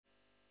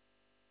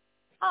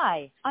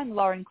Hi, I'm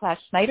Lauren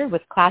Clash-Snyder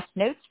with Class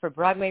Notes for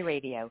Broadway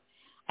Radio.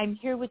 I'm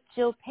here with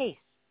Jill Paice,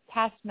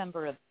 cast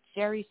member of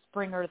Jerry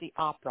Springer the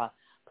Opera,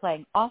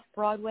 playing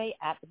off-Broadway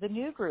at the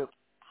New Group.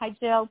 Hi,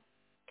 Jill.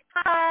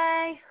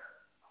 Hi.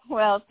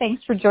 Well,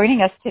 thanks for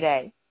joining us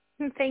today.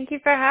 Thank you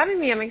for having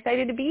me. I'm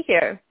excited to be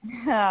here.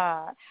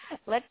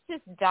 Let's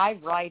just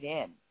dive right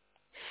in.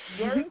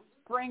 Jerry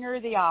Springer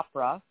the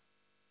Opera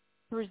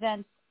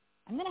presents,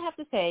 I'm going to have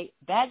to say,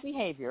 bad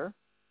behavior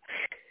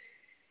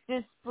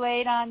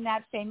displayed on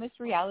that famous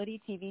reality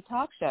TV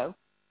talk show,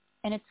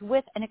 and it's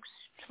with an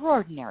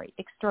extraordinary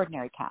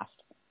cast.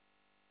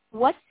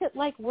 What's it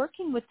like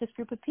working with this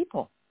group of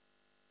people?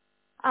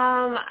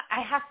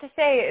 I have to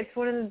say, it's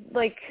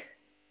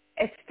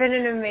it's been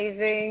an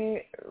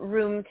amazing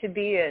room to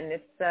be in.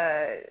 It's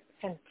a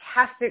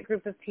fantastic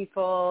group of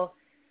people,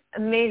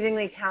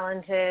 amazingly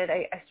talented.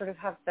 I sort of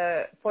have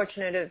the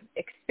fortunate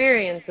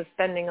experience of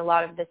spending a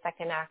lot of the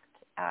second act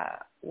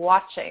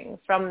watching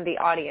from the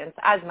audience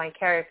as my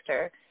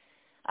character.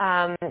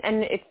 And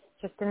it's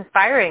just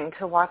inspiring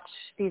to watch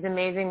these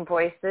amazing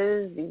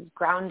voices, these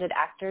grounded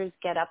actors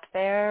get up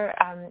there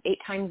 8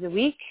 times a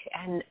week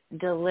and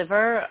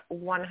deliver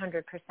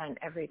 100%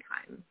 every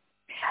time.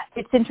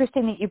 It's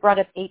interesting that you brought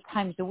up 8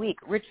 times a week.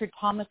 Richard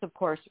Thomas, of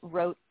course,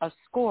 wrote a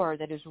score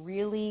that is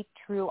really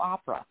true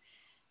opera.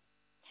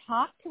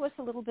 Talk to us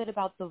a little bit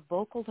about the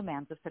vocal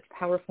demands of such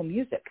powerful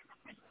music.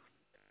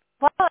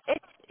 Well,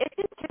 it's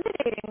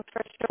intimidating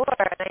for sure.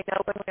 And I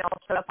know when we all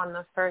showed up on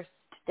the first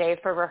day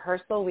for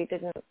rehearsal, we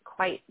didn't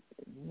quite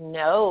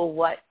know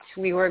what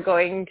we were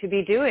going to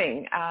be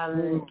doing.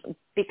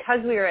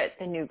 Because we were at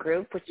the New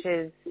Group, which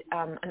is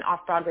an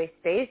off-Broadway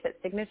space at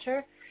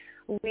Signature,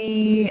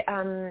 we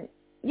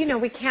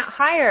can't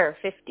hire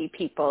 50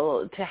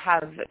 people to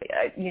have,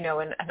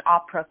 an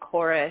opera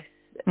chorus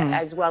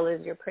as well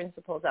as your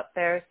principals up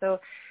there.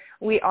 So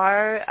we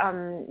are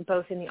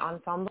both in the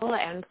ensemble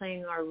and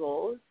playing our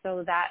roles.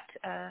 So that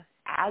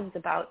adds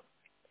about,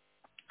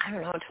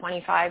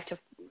 25 to,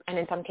 and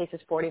in some cases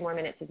 40 more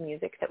minutes of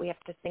music that we have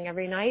to sing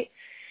every night.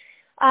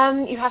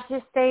 You have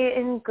to stay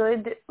in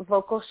good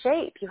vocal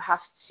shape. You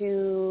have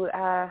to,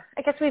 I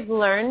guess we've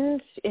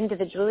learned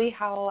individually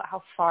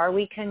how far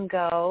we can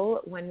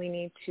go when we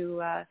need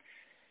to,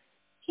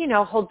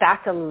 hold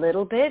back a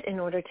little bit in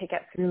order to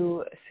get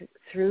through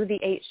the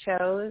 8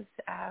 shows.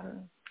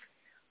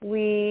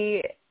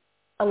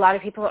 A lot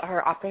of people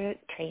are opera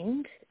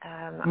trained.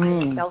 I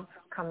myself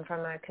come from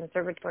a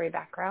conservatory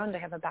background. I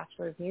have a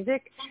Bachelor of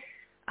Music.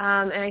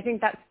 And I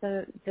think that's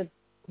the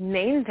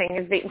main thing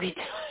is that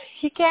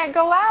you can't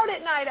go out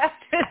at night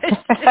after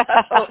the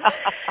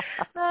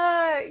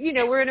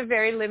show. We're in a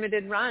very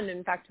limited run.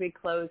 In fact, we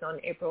close on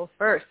April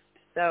 1st.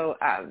 So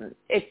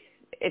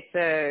it's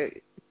a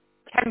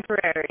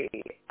temporary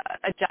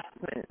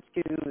adjustment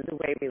to the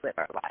way we live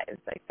our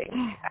lives, I think.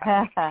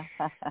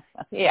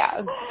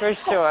 Yeah, for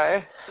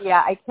sure.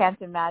 Yeah, I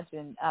can't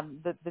imagine.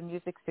 The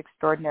music's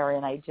extraordinary,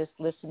 and I just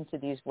listen to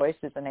these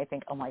voices, and I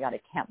think, oh, my God,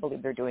 I can't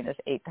believe they're doing this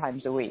 8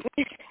 times a week.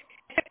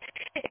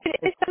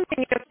 It's something,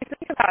 if you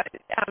think about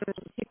it,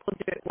 people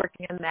do it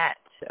working in Met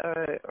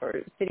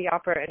or City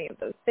Opera, or any of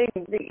those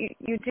things.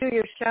 You do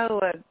your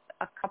show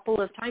a couple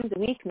of times a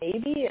week,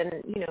 maybe, and,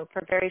 for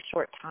a very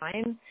short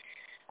time.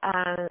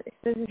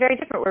 This is very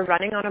different. We're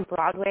running on a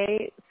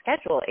Broadway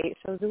schedule, 8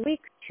 shows a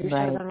week, 2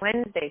 shows on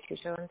Wednesday, 2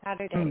 shows on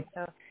Saturday.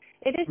 So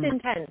it is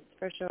intense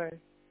for sure.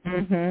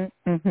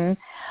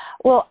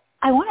 Well,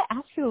 I want to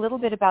ask you a little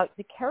bit about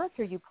the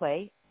character you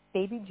play,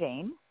 Baby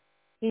Jane.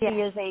 Yes. She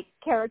is a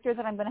character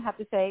that I'm going to have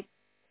to say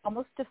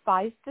almost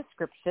defies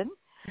description.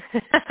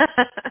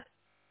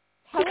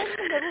 Tell us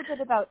a little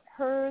bit about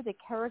her, the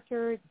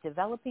character,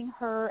 developing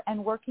her,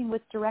 and working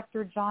with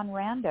director John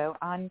Rando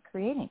on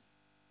creating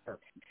her.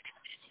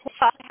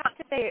 I have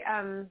to say,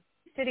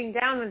 sitting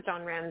down with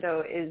John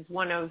Rando is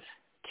one of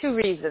 2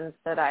 reasons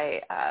that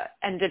I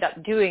ended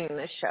up doing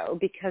the show,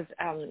 because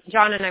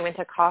John and I went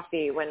to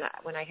coffee when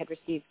I had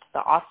received the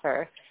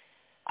offer,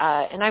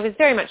 and I was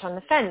very much on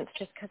the fence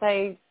just because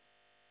I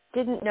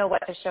didn't know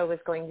what the show was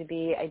going to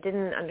be. I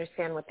didn't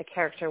understand what the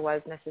character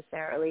was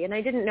necessarily, and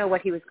I didn't know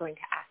what he was going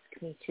to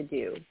ask me to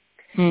do.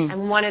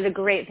 And one of the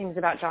great things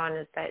about John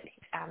is that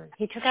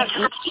he took out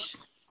each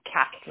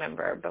cast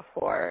member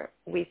before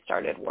we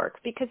started work,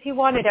 because he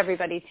wanted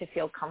everybody to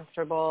feel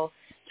comfortable,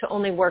 to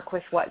only work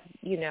with what,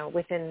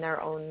 within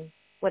their own,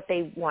 what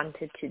they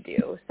wanted to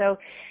do. So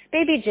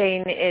Baby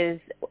Jane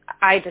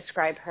I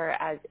describe her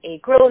as a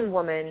grown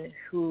woman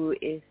who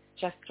is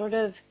just sort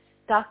of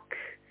stuck,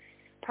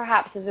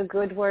 perhaps is a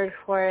good word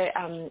for it,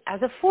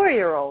 as a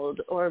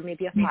 4-year-old or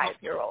maybe a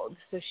 5-year-old.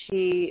 So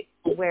she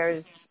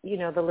wears,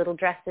 the little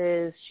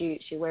dresses, she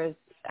wears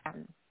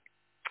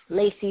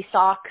lacy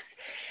socks,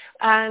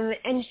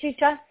 and she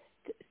just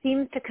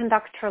seems to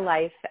conduct her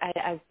life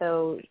as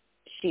though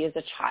she is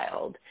a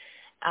child.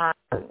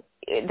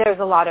 There's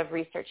a lot of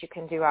research you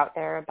can do out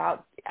there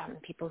about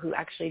people who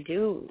actually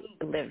do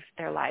live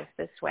their lives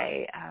this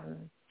way.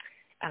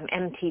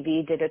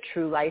 MTV did a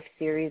true life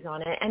series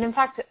on it. And in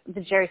fact,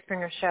 the Jerry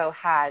Springer Show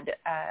had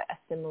a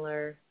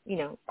similar,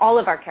 all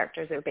of our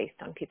characters are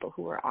based on people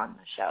who were on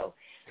the show.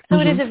 So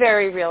it is a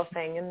very real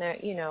thing. And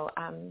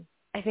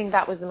I think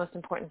that was the most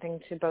important thing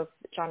to both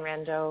John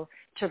Rando,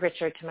 to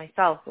Richard, to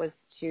myself, was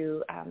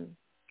to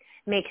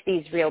make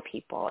these real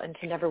people and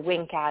to never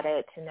wink at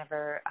it, to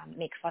never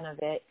make fun of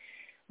it.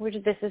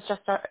 This is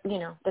just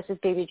this is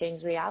Baby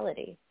Jane's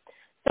reality.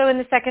 So in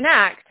the second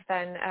act,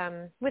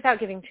 then, without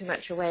giving too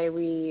much away,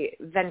 we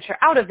venture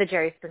out of the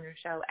Jerry Springer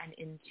Show and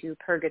into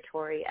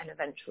purgatory and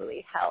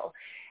eventually hell.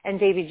 And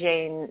Baby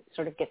Jane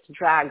sort of gets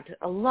dragged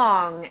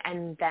along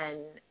and then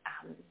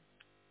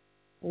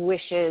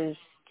wishes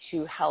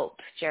to help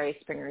Jerry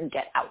Springer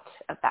get out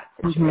of that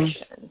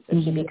situation.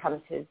 So she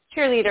becomes his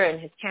cheerleader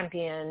and his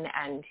champion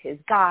and his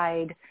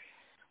guide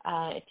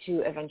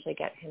to eventually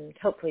get him,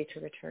 hopefully, to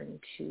return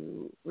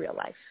to real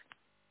life.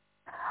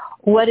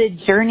 What a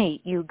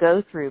journey you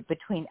go through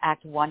between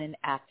Act 1 and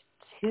Act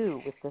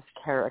 2 with this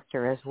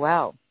character as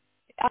well.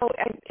 Oh,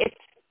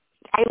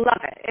 I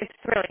love it. It's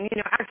thrilling.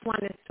 Act 1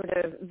 is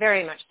sort of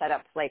very much set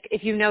up like,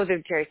 if you know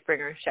the Jerry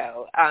Springer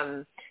Show,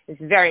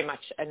 it's very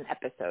much an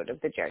episode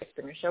of the Jerry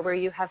Springer Show where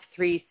you have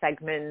 3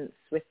 segments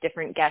with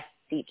different guests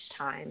each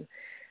time.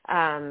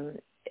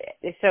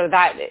 So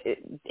that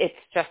it's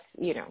just,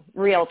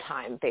 real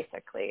time,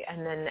 basically.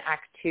 And then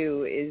Act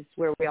 2 is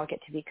where we all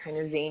get to be kind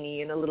of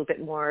zany and a little bit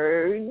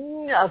more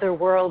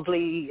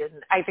otherworldly.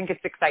 And I think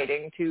it's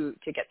exciting to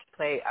get to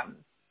play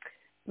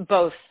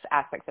both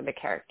aspects of the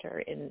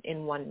character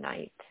in one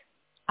night.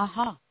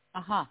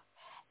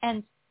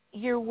 And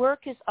your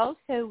work is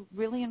also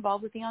really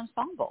involved with the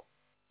ensemble.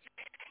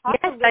 Talk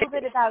Yes, a little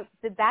bit about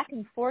the back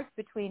and forth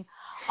between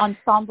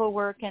ensemble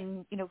work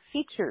and,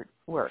 featured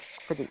work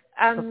for the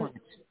performance.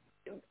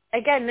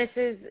 Again, this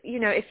is,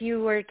 if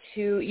you were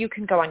to, you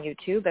can go on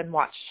YouTube and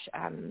watch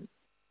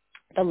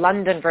the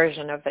London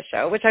version of the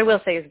show, which I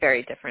will say is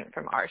very different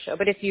from our show.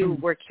 But if you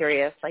were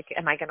curious, like,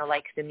 am I going to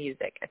like the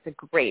music? It's a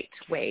great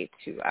way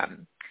to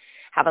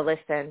have a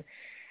listen.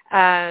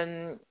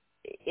 In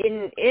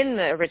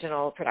the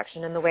original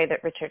production, and the way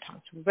that Richard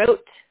Thompson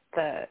wrote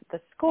the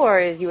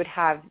score is you would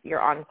have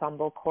your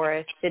ensemble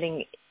chorus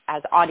sitting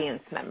as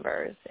audience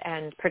members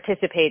and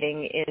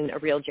participating in a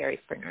real Jerry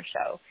Springer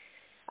show.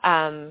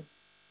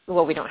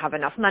 Well, we don't have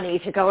enough money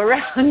to go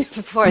around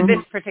for this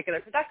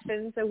particular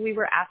production, so we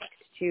were asked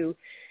to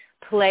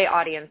play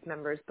audience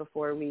members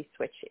before we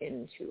switch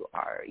into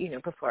our,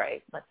 before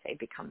I, let's say,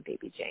 become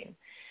Baby Jane.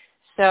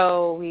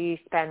 So we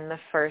spend the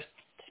first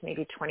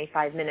maybe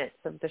 25 minutes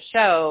of the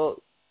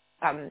show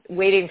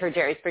waiting for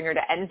Jerry Springer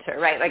to enter,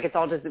 right? Like, it's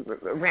all just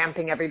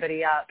ramping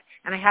everybody up.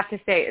 And I have to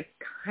say, it's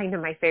kind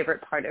of my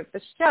favorite part of the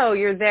show.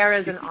 You're there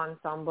as an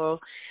ensemble.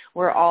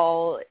 We're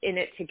all in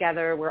it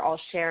together. We're all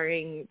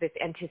sharing this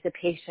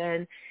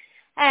anticipation.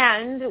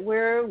 And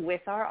we're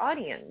with our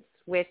audience,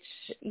 which,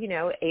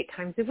 8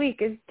 times a week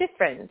is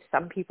different.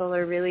 Some people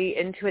are really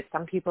into it.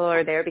 Some people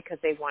are there because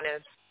they want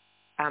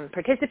to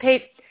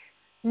participate.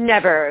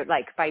 Never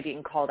like by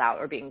being called out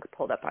or being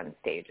pulled up on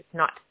stage. It's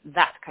not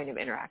that kind of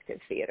interactive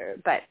theater,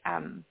 but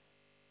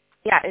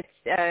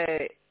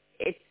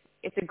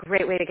it's a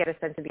great way to get a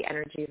sense of the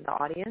energy of the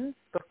audience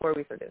before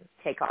we sort of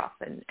take off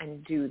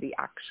and do the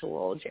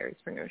actual Jerry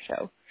Springer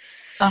show.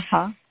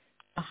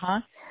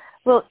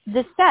 Well,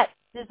 the set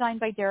designed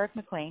by Derek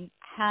McLean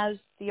has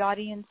the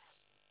audience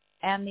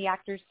and the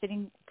actors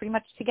sitting pretty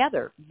much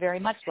together, very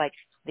much like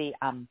the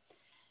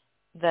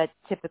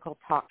typical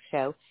talk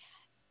show.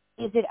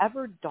 Is it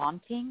ever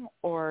daunting,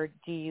 or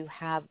do you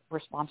have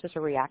responses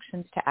or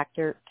reactions to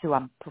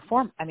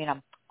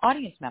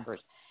audience members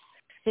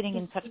sitting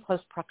in such close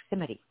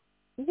proximity?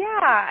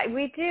 Yeah,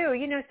 we do.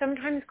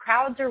 Sometimes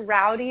crowds are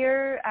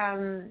rowdier.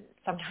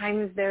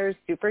 Sometimes they're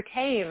super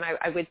tame.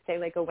 I would say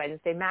like a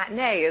Wednesday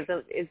matinee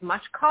is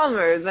much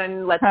calmer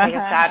than, let's say,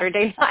 a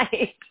Saturday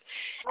night,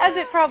 as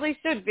it probably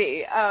should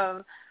be.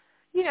 But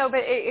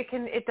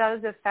it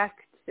does affect.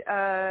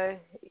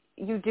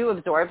 You do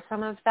absorb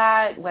some of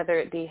that, whether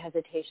it be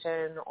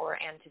hesitation or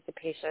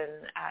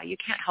anticipation. You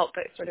can't help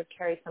but sort of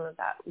carry some of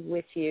that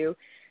with you.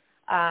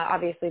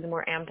 Obviously, the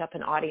more amped up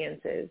an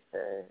audience is,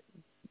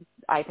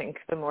 I think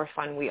the more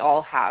fun we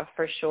all have,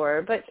 for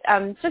sure. But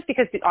just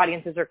because the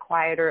audiences are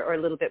quieter or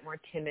a little bit more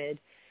timid,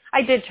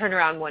 I did turn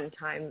around one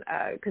time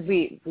because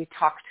we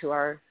talked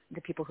to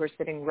the people who are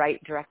sitting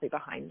right directly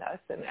behind us,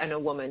 and a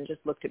woman just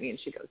looked at me and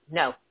she goes,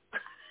 "No."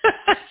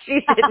 She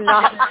did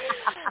not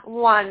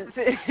want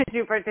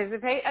to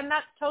participate, and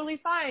that's totally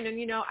fine.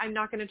 And, I'm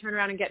not going to turn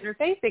around and get in her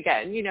face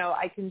again.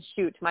 I can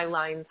shoot my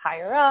lines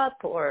higher up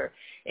or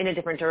in a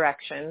different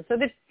direction. So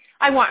that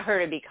I want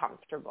her to be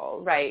comfortable,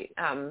 right?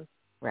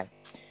 Right.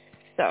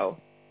 So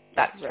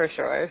that's for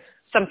sure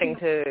something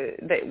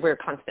that we're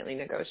constantly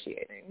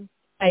negotiating.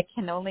 I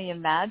can only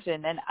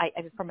imagine. And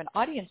from an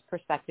audience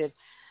perspective,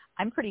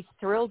 I'm pretty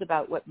thrilled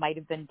about what might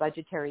have been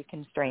budgetary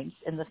constraints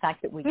and the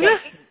fact that we get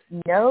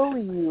to know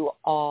you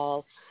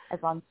all as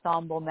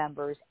ensemble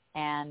members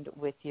and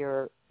with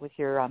your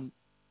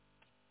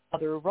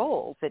other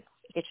roles. It's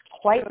It's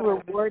quite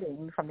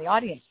rewarding from the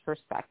audience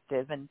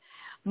perspective and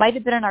might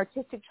have been an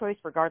artistic choice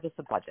regardless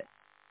of budget.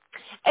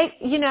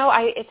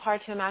 It's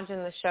hard to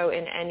imagine the show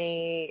in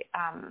any,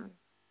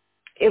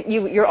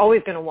 you're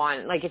always going to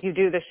want, like if you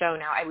do the show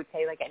now, I would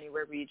say like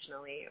anywhere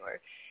regionally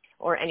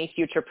or any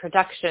future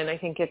production, I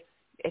think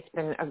it's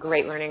been a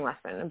great learning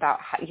lesson about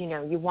how,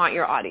 you want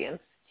your audience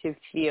to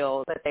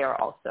feel that they are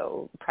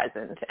also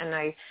present. And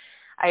I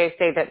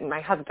say that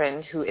my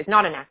husband, who is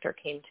not an actor,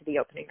 came to the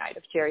opening night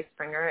of Jerry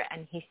Springer,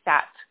 and he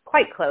sat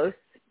quite close,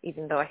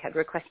 even though I had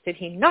requested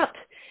he not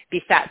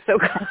be sat so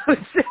close.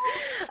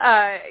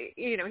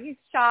 He's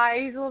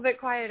shy, he's a little bit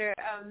quieter,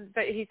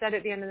 but he said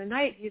at the end of the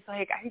night, he's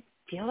like, I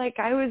feel like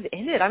I was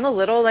in it. I'm a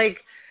little like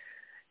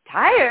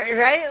tired,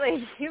 right?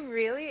 Like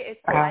it's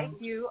like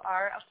you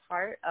are a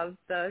part of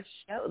the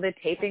show, the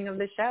taping of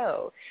the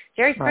show.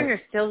 Jerry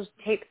Springer still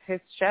tapes his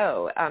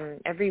show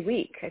every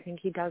week. I think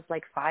he does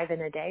like 5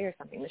 in a day or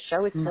something. The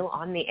show is still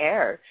on the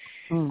air.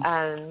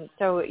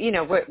 So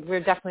we're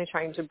definitely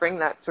trying to bring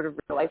that sort of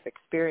real life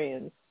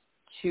experience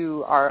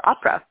to our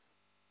opera.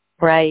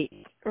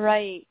 Right.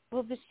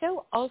 Well, the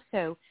show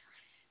also,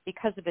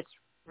 because of its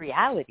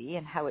reality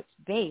and how it's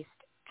based,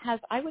 has,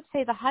 I would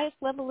say, the highest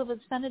level of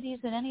obscenities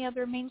than any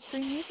other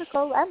mainstream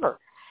musical ever.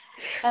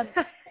 I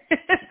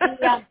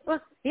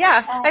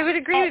would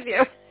agree with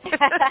you.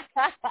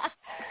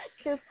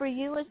 So for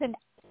you as an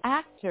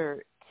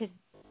actor to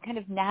kind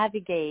of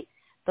navigate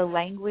the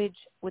language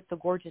with the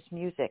gorgeous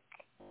music,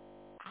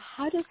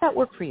 how does that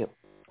work for you?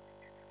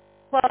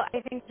 Well,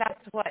 I think that's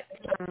what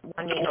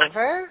won me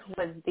over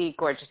was the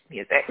gorgeous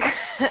music.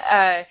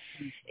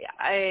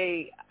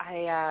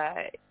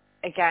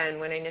 Again,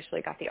 when I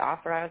initially got the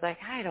offer, I was like,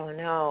 I don't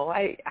know.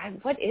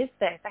 What is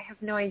this? I have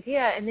no idea.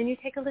 And then you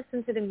take a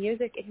listen to the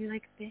music and you're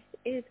like, this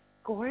is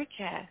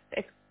gorgeous.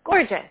 It's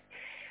gorgeous.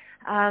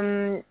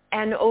 And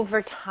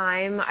over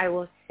time, I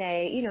will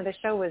say, the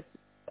show was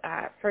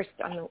first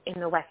in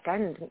the West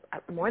End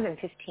more than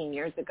 15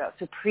 years ago,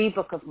 so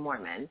pre-Book of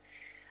Mormon.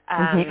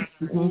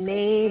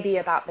 Maybe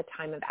about the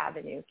time of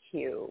Avenue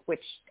Q,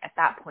 which at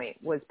that point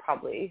was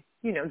probably,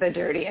 the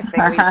dirtiest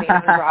thing we've seen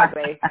on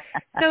Broadway.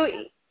 So,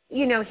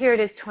 here it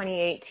is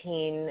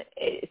 2018.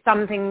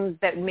 Some things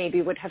that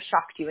maybe would have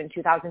shocked you in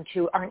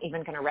 2002 aren't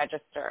even going to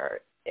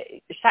register.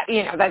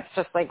 That's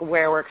just like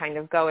where we're kind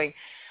of going.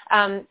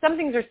 Some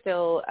things are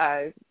still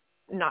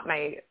not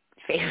my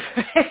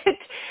favorite.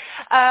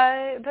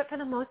 But for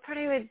the most part,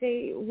 I would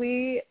say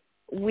we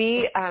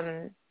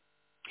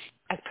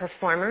as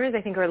performers,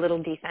 I think are a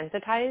little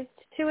desensitized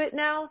to it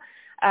now.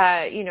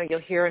 You'll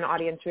hear an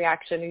audience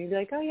reaction and you'll be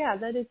like, oh yeah,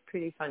 that is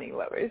pretty funny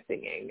what we're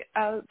singing.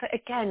 But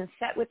again,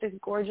 set with this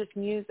gorgeous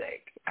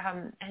music,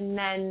 and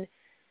then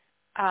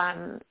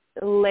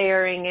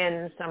layering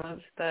in some of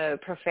the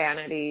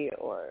profanity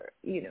or,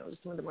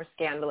 some of the more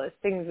scandalous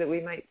things that we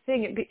might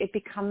sing, it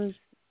becomes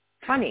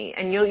funny.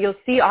 And you'll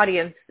see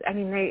audience,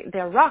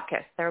 they're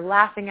raucous. They're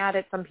laughing at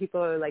it. Some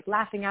people are like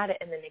laughing at it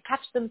and then they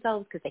catch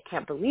themselves because they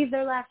can't believe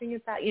they're laughing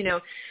at that. It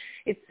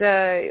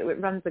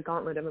runs the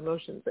gauntlet of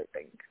emotions, I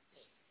think.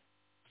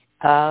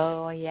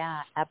 Oh,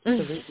 yeah,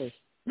 absolutely.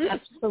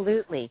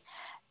 Absolutely.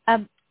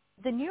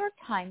 The New York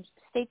Times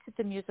states that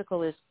the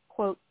musical is,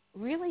 quote,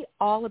 really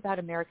all about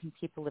American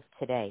people of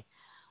today.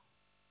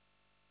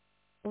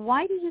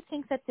 Why do you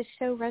think that the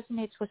show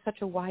resonates with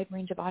such a wide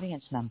range of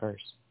audience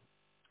members?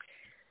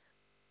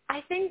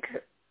 I think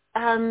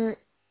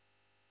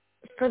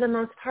for the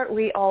most part,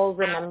 we all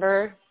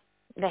remember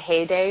the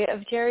heyday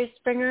of Jerry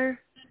Springer.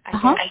 I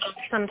think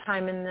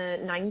sometime in the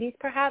 90s,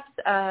 perhaps.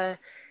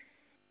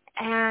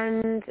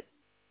 And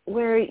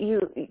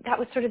that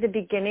was sort of the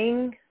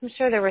beginning. I'm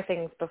sure there were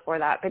things before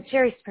that, but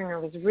Jerry Springer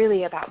was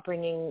really about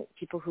bringing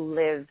people who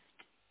lived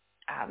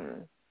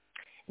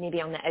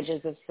maybe on the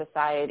edges of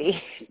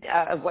society,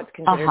 of what's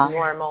considered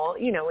normal.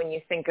 When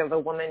you think of a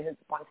woman who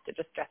wants to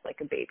just dress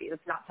like a baby,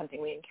 that's not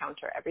something we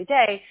encounter every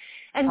day.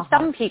 And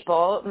some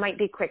people might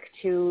be quick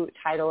to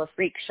title a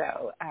freak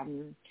show.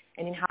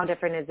 How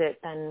different is it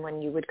than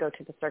when you would go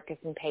to the circus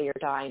and pay your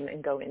dime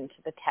and go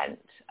into the tent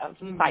of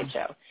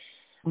Sideshow?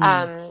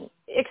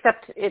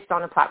 Except it's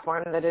on a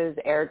platform that is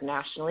aired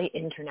nationally,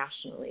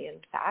 internationally, in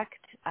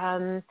fact.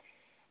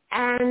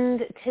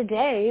 And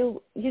today,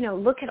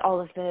 look at all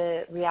of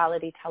the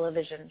reality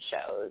television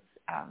shows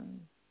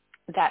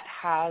that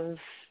have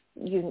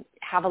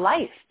a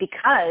life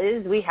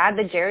because we had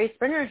the Jerry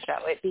Springer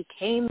show. It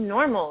became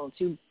normal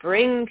to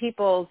bring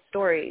people's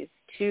stories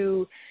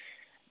to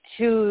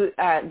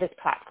this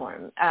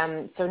platform.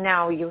 So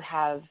now you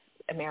have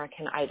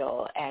American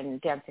Idol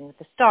and Dancing with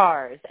the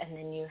Stars, and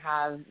then you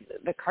have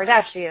the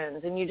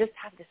Kardashians, and you just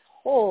have this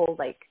whole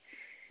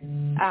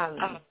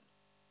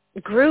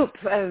group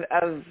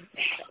of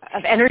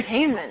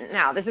entertainment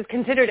now. This is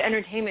considered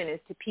entertainment, is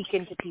to peek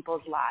into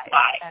people's lives.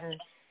 And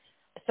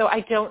so I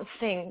don't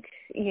think,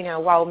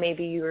 while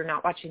maybe you're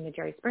not watching the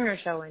Jerry Springer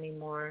show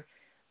anymore,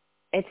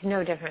 it's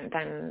no different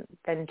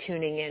than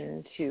tuning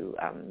in to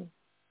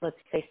let's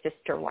say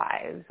Sister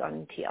Wives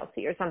on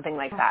TLC or something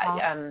like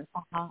that.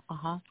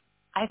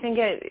 I think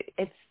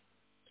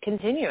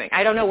continuing.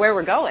 I don't know where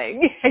we're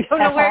going. I don't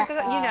know where to,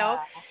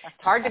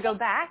 it's hard to go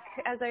back,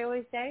 as I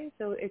always say.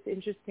 So it's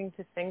interesting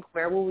to think,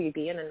 where will we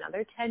be in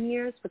another 10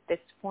 years with this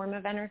form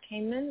of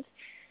entertainment?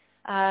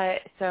 I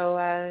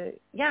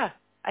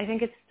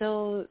think it's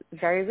still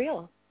very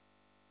real.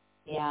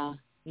 Yeah.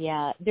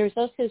 There's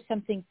also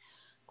something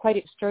quite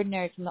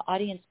extraordinary from the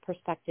audience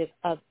perspective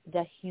of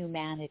the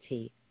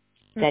humanity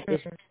that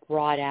is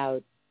brought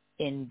out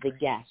in the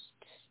guests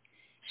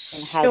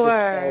and how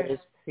the show is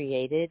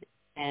created,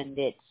 and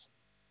it's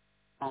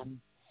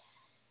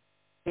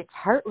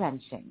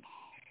heart-wrenching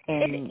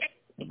in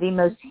the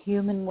most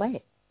human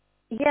way.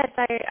 Yes,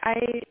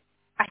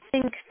 I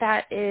think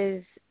that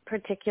is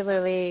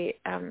particularly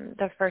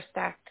the first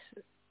act.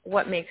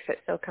 What makes it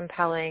so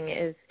compelling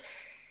is,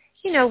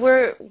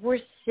 we're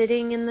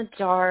sitting in the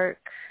dark,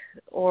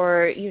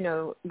 or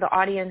the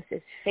audience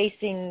is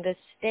facing the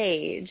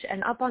stage,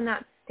 and up on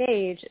that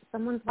stage,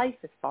 someone's life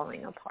is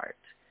falling apart,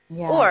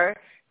 or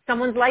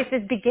someone's life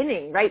is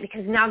beginning, right?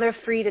 Because now they're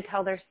free to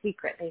tell their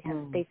secret.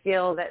 They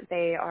feel that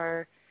they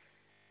are,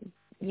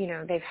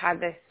 they've had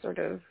this sort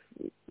of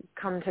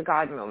come to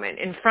God moment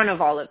in front of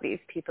all of these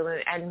people,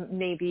 and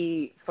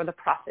maybe for the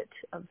profit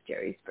of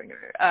Jerry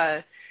Springer.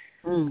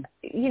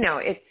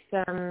 It's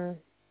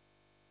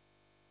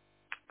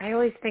I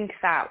always think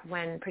that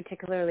when,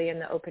 particularly in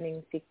the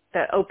opening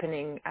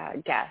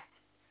guests,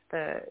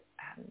 the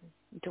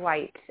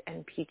Dwight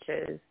and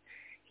Peaches,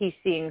 he's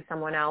seeing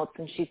someone else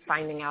and she's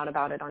finding out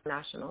about it on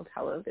national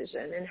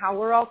television, and how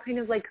we're all kind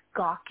of like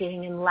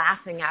gawking and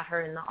laughing at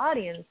her in the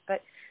audience.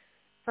 But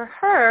for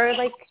her,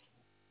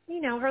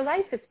 her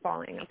life is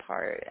falling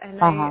apart. And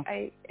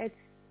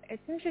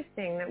it's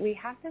interesting that we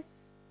have this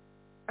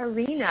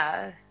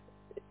arena,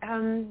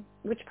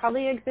 which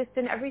probably exists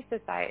in every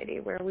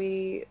society, where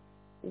we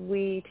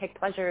take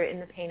pleasure in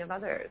the pain of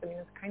others. I mean,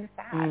 it's kind of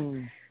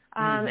sad.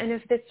 And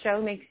if this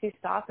show makes you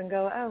stop and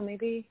go, oh,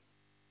 maybe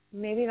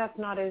that's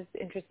not as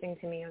interesting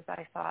to me as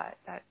I thought,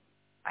 that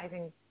I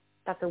think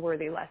that's a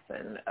worthy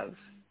lesson of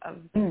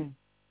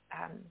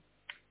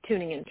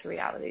tuning into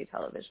reality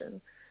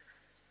television.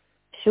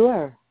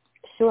 Sure.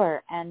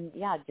 And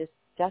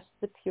just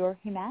the pure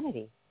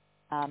humanity,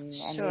 and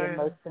the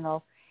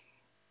emotional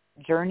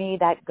journey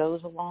that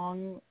goes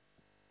along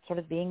sort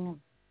of being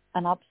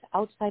an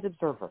outside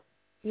observer.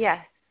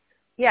 Yes.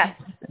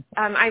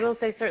 I will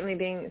say, certainly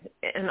being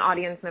an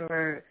audience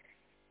member,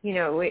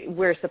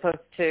 we're supposed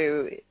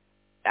to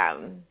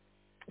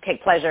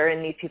take pleasure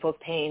in these people's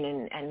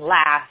pain and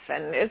laugh,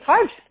 and it's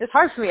hard. It's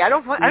hard for me. I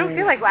don't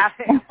feel like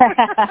laughing.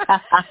 I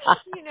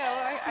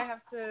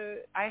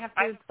have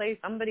to play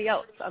somebody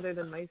else other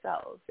than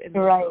myself in this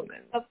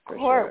moment. Of course.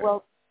 Sure.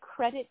 Well,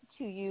 credit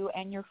to you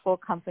and your full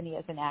company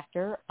as an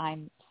actor.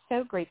 I'm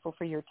so grateful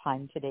for your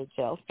time today,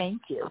 Jill.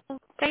 Thank you.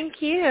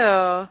 Thank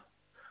you.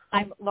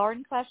 I'm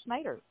Lauren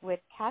Clash-Schneider with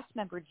cast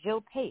member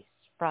Jill Paice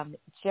from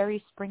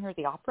Jerry Springer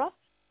the Opera,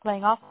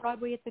 playing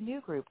off-Broadway at the New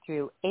Group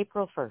through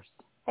April 1st.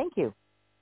 Thank you.